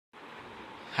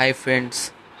Hi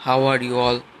friends, how are you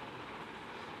all?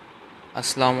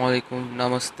 Assalamu alaikum,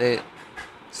 namaste,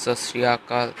 sat sri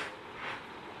akal.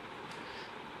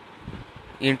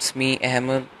 It's me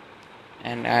Ahmed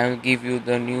and I will give you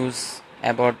the news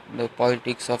about the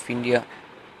politics of India.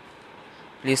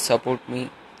 Please support me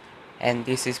and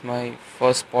this is my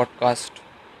first podcast.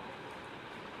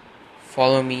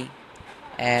 Follow me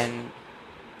and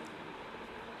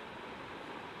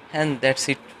that's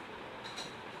it.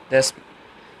 That's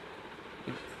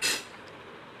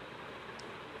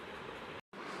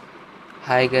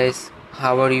Hi guys,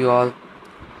 how are you all?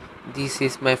 This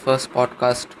is my first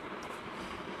podcast.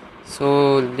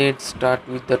 So let's start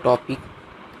with the topic.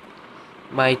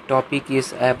 My topic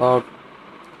is about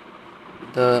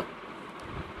the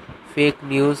fake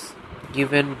news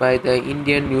given by the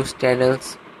Indian news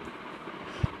channels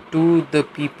to the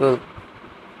people.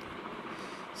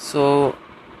 So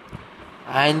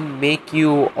I'll make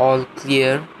you all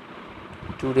clear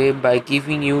today by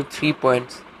giving you 3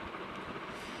 points.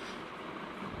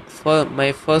 For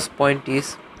my first point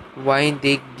is why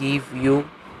they give you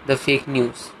the fake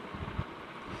news.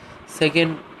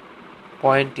 Second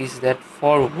point is that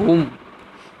for whom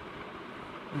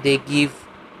they give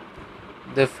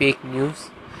the fake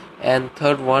news, and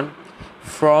third one,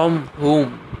 from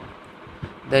whom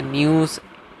the news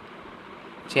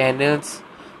channels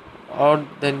or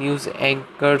the news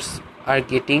anchors are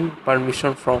getting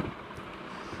permission from.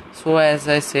 So as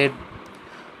I said,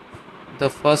 the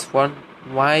first one,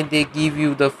 why they give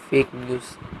you the fake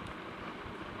news.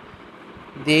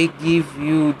 They give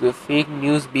you the fake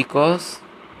news because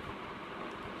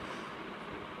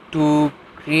to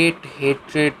create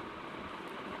hatred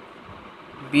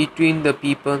between the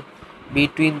people,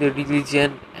 between the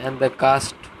religion and the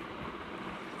caste,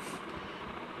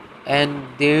 and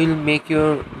they will make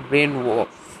your brain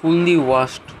fully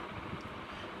washed.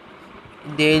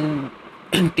 They'll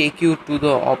take you to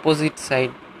the opposite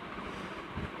side.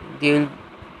 They'll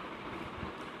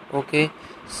okay,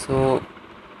 so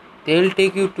they'll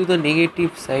take you to the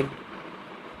negative side.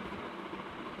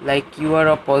 Like you are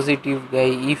a positive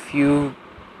guy if you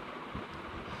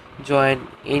join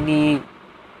any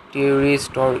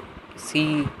terrorist or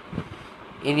see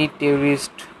any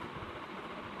terrorist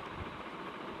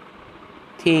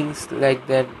things like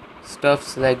that,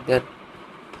 stuffs like that,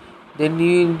 then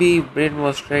you will be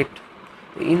brainwashed, right?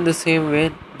 In the same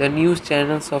way, the news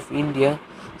channels of India,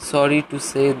 sorry to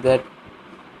say that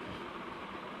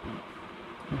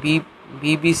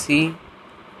BBC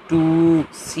to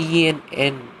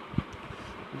CNN,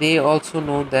 they also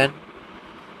know that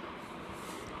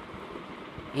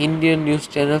Indian news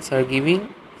channels are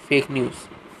giving fake news.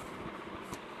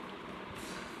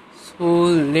 So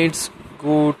let's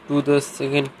go to the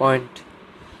second point.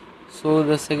 So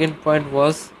the second point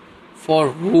was for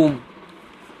whom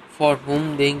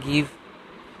they give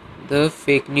the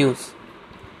fake news.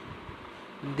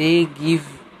 They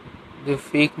give the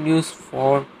fake news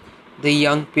for the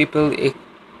young people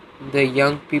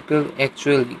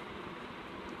actually,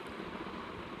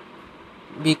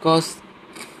 because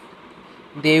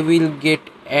they will get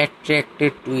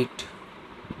attracted to it.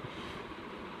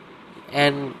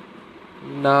 And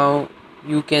now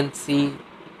you can see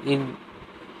in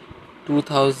from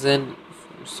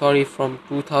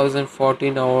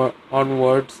 2014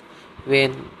 onwards,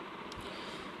 when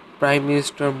Prime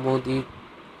Minister Modi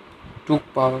took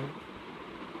power,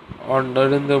 or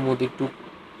Narendra Modi took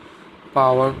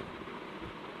power,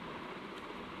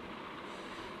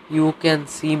 you can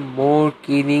see more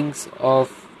killings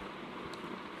of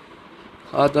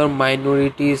other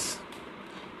minorities,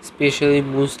 especially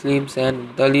Muslims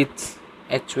and Dalits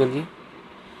actually.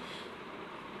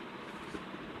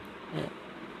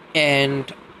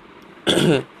 And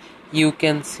you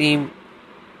can see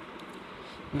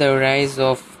the rise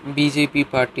of BJP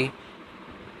party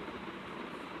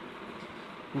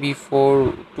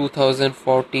before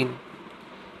 2014.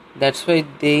 That's why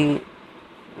they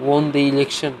won the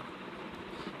election.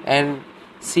 And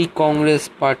see Congress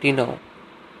party now.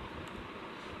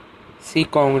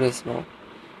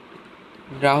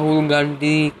 Rahul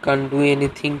Gandhi can't do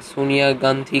anything, Sonia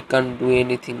Gandhi can't do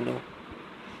anything now,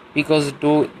 because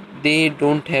they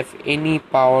don't have any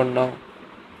power now.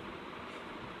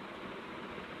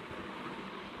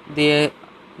 They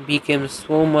became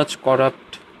so much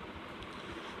corrupt.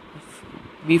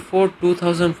 Before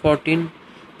 2014,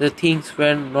 the things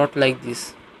were not like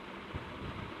this.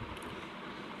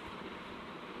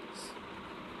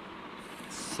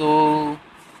 So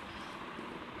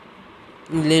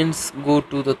let's go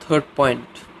to the third point.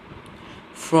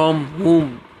 From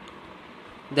whom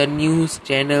the news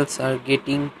channels are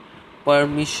getting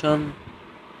permission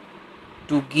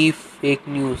to give fake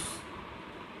news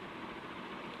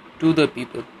to the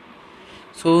people.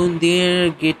 So they are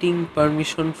getting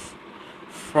permission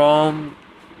from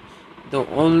the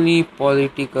only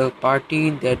political party,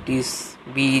 that is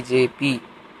BJP.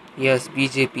 Yes,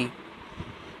 BJP.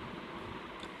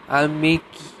 I'll make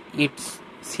it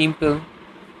simple,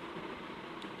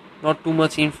 not too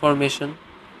much information.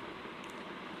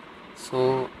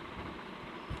 So,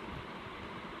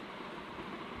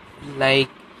 like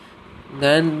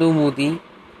Narendra Modi,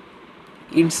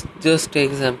 it's just an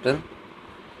example.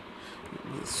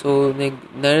 So, like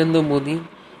Narendra Modi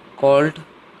called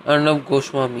Arnab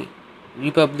Goswami,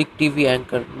 Republic TV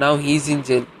anchor. Now he is in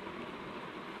jail.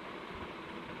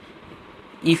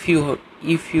 If you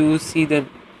see the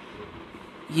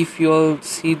if you all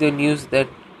see the news, that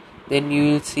then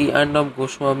you will see Arnab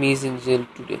Goswami is in jail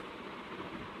today.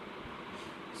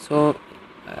 So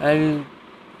I'll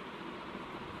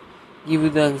give you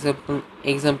the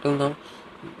example now.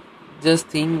 Just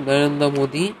think, Narendra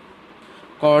Modi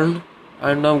called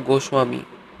Arnab Goswami.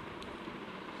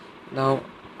 Now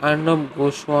Arnab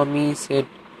Goswami said,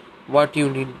 what you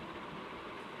need?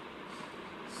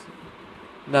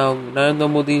 Now Narendra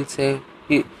Modi will say,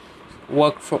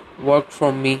 work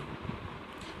from me,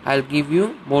 I'll give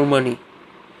you more money.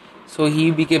 So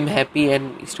he became happy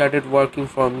and started working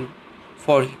for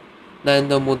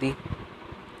Narendra Modi.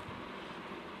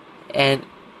 And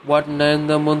what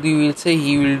Narendra Modi will say,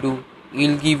 he will do. He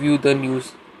will give you the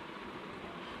news.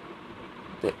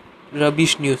 The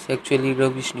rubbish news.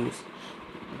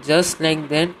 Just like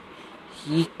that,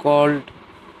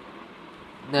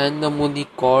 Narendra Modi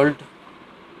called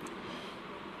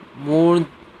more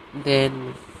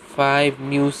than 5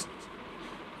 news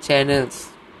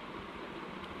channels,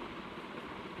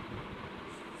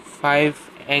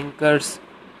 5 anchors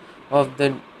of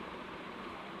the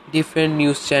different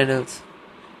news channels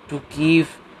to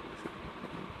give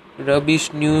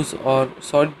rubbish news, or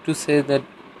sorry to say that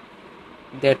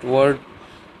word,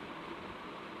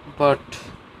 but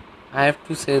I have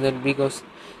to say that because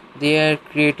they are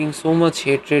creating so much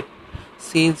hatred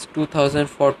since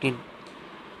 2014.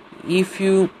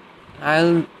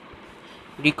 I'll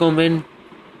recommend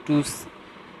to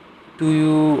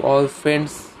you all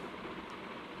friends,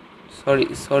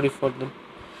 sorry for them,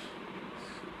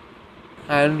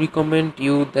 I'll recommend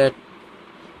you that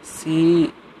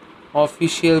see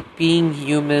official Being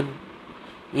Human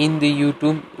in the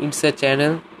YouTube. It's a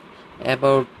channel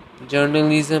about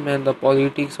journalism and the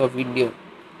politics of India.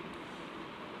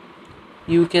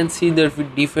 You can see the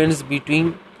difference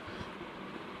between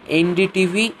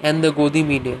NDTV and the Godi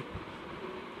Media.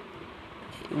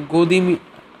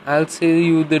 I'll say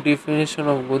you the definition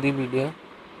of Godi Media.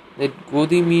 That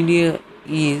Godi Media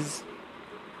is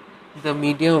the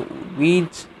media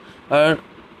which are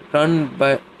run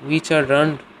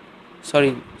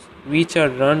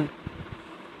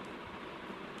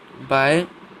by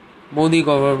Modi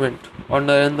government or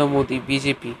Narendra Modi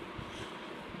BJP.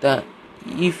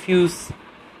 If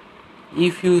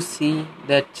you see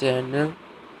that channel,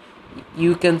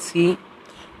 you can see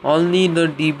only the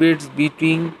debates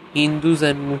between Hindus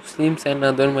and Muslims and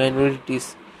other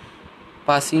minorities,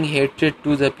 passing hatred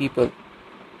to the people,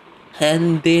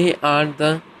 and they are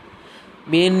the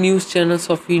main news channels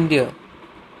of India.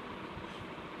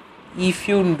 If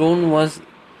you don't watch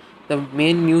the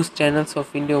main news channels of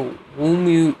India, whom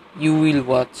you will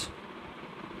watch?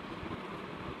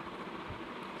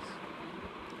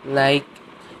 Like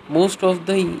most of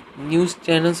the news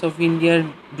channels of India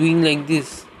are doing like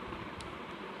this,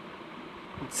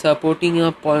 supporting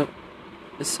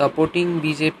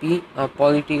BJP, a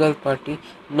political party,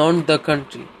 not the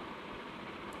country.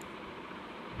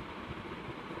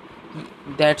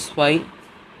 That's why,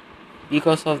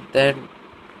 because of that,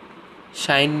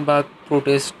 Shine Bagh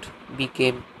protest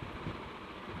became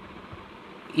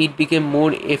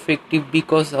more effective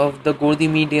because of the Godi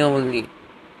Media only.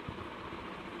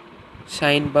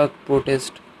 Shine Bagh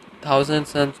protest,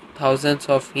 thousands and thousands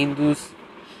of Hindus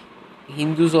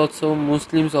also,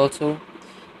 Muslims also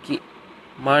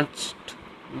marched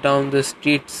down the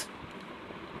streets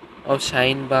of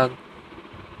Shine Bagh.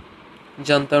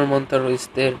 Jantar Mantar is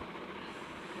there.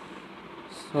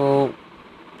 So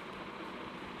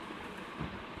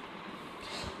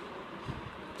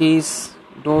please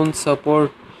don't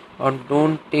support or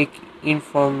don't take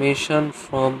information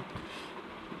from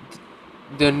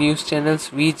the news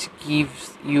channels which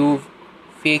gives you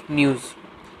fake news,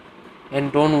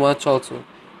 and don't watch also.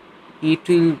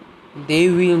 They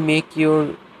will make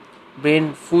your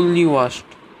brain fully washed,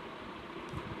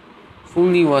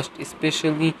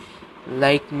 especially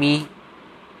like me,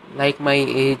 like my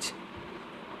age,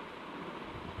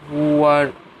 who who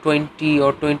are 20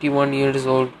 or 21 years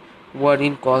old, who are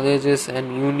in colleges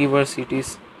and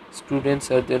universities,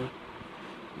 students are there.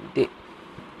 They,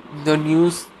 the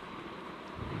news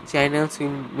channels will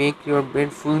make your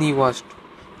brain fully washed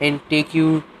and take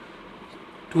you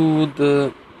to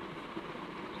the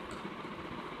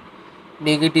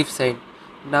negative side.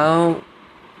 Now,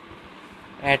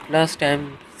 at last, I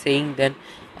am saying that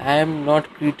I am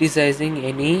not criticizing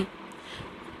any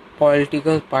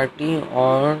political party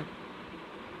or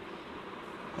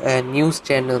news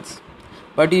channels,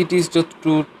 but it is the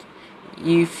truth.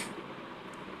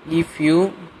 If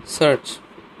you search,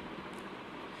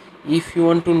 if you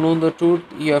want to know the truth,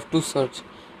 you have to search,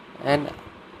 and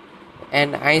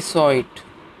I saw it.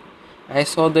 I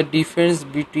saw the difference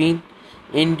between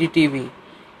NDTV.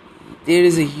 There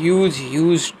is a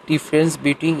huge difference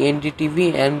between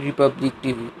NDTV and Republic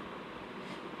TV,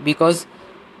 because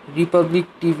Republic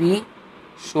TV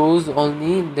shows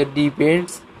only the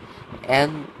debates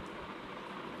and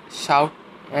shout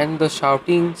and the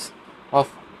shoutings of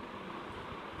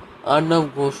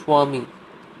Arnav Goswami,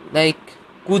 like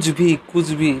kuch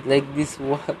bhi, like this,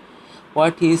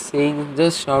 what he is saying,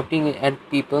 just shouting at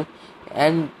people.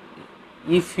 And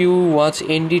if you watch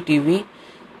NDTV,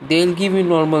 they'll give you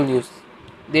normal news.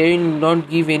 They will not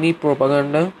give any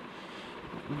propaganda,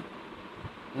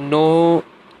 no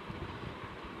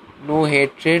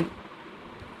hatred,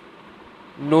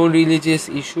 no religious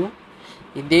issue.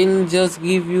 They'll just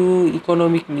give you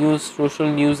economic news, social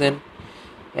news, and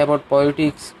about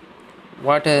politics.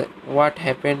 What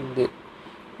happened?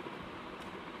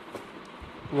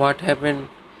 What happened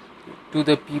to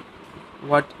the people?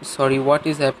 What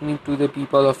is happening to the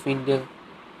people of India?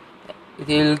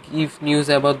 They'll give news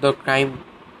about the crime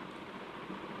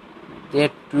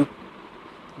that took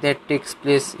that takes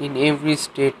place in every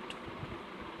state.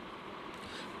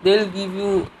 They'll give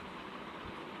you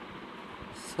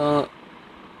so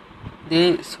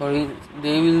they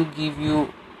will give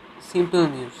you simple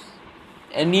news.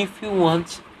 And if you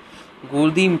watch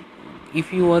Godi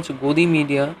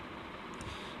media,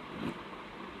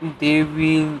 they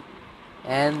will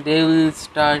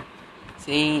start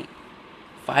saying,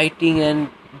 fighting and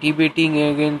debating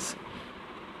against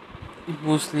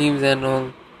Muslims and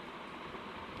all.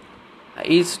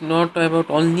 It's not about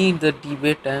only the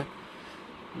debate,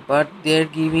 but they're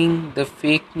giving the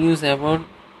fake news about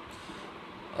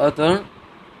other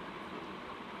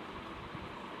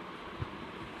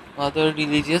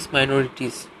religious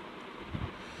minorities.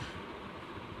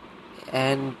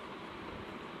 And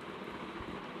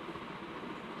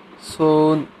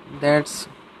so that's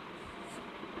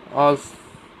all.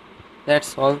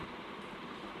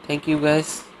 Thank you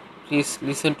guys. Please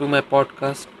listen to my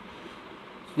podcast.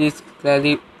 Please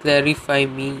clarify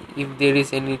me if there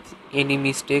is any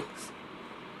mistakes,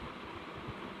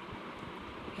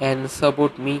 and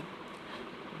support me,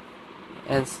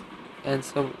 and and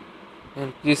some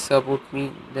and please support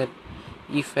me that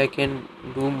if I can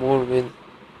do more well.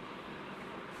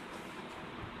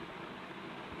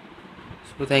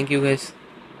 So thank you guys.